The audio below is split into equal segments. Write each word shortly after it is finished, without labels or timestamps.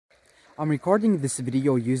I'm recording this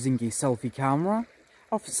video using a selfie camera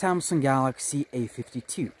of Samsung Galaxy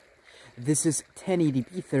A52. This is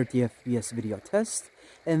 1080p 30fps video test,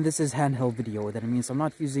 and this is handheld video. That means I'm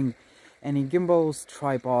not using any gimbals,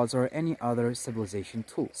 tripods, or any other stabilization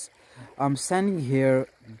tools. I'm standing here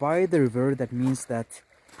by the river. That means that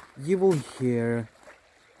you will hear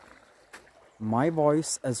my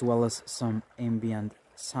voice as well as some ambient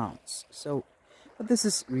sounds. But this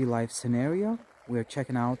is real life scenario. We're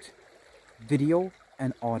checking out video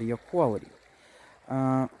and audio quality.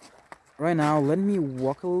 Right now, let me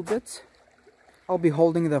walk a little bit. I'll be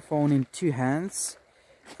holding the phone in two hands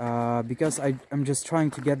because I'm just trying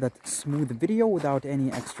to get that smooth video without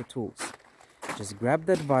any extra tools. Just grab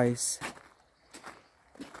the device.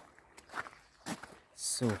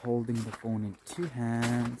 So holding the phone in two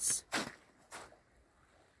hands.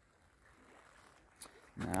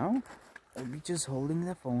 Now, I'll be just holding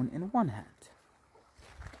the phone in one hand,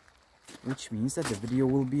 which means that the video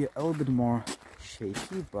will be a little bit more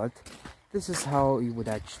shaky, but this is how you would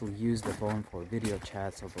actually use the phone for video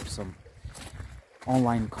chats or for some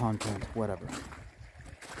online content, whatever.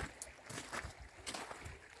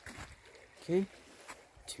 Okay,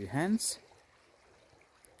 two hands.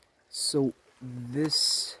 So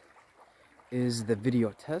this is the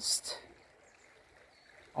video test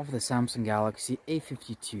of the Samsung Galaxy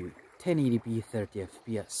A52 1080p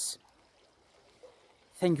 30fps.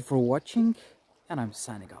 Thank you for watching, and I'm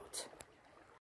signing out.